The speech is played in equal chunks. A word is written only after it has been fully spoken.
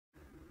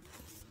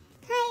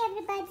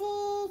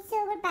everybody,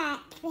 so we're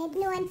back. We had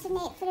no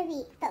internet for a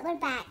week, but we're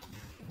back.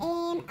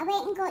 I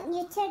went and got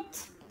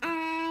neutered,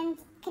 and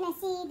can I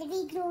say the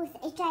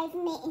regrowth is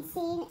driving me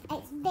insane.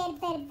 It's very,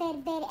 very,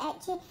 very, very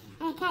itchy,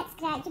 and I can't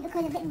scratch it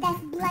because I've got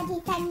this bloody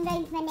thing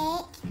round my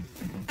neck.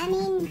 I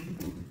mean,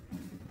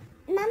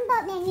 Mum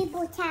bought me a new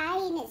bow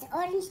tie, and it's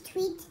orange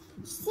tweed.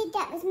 She said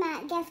that was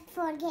my gift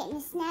for getting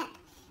a snip,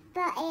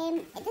 but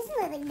it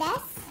doesn't look like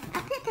this.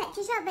 I put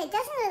pictures up, but it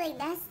doesn't look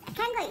like this. I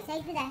can't go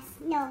outside with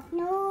this.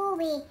 No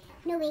way.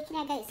 No way can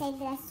I go outside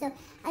with this. So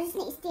I just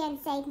need to stay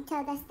inside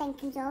until this thing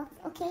comes off,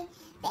 okay?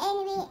 But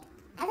anyway,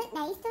 I look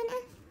nice, don't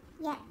I?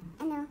 Yeah,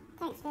 I know.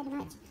 Thanks very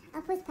much.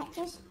 I'll post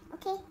pictures.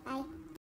 Okay, bye.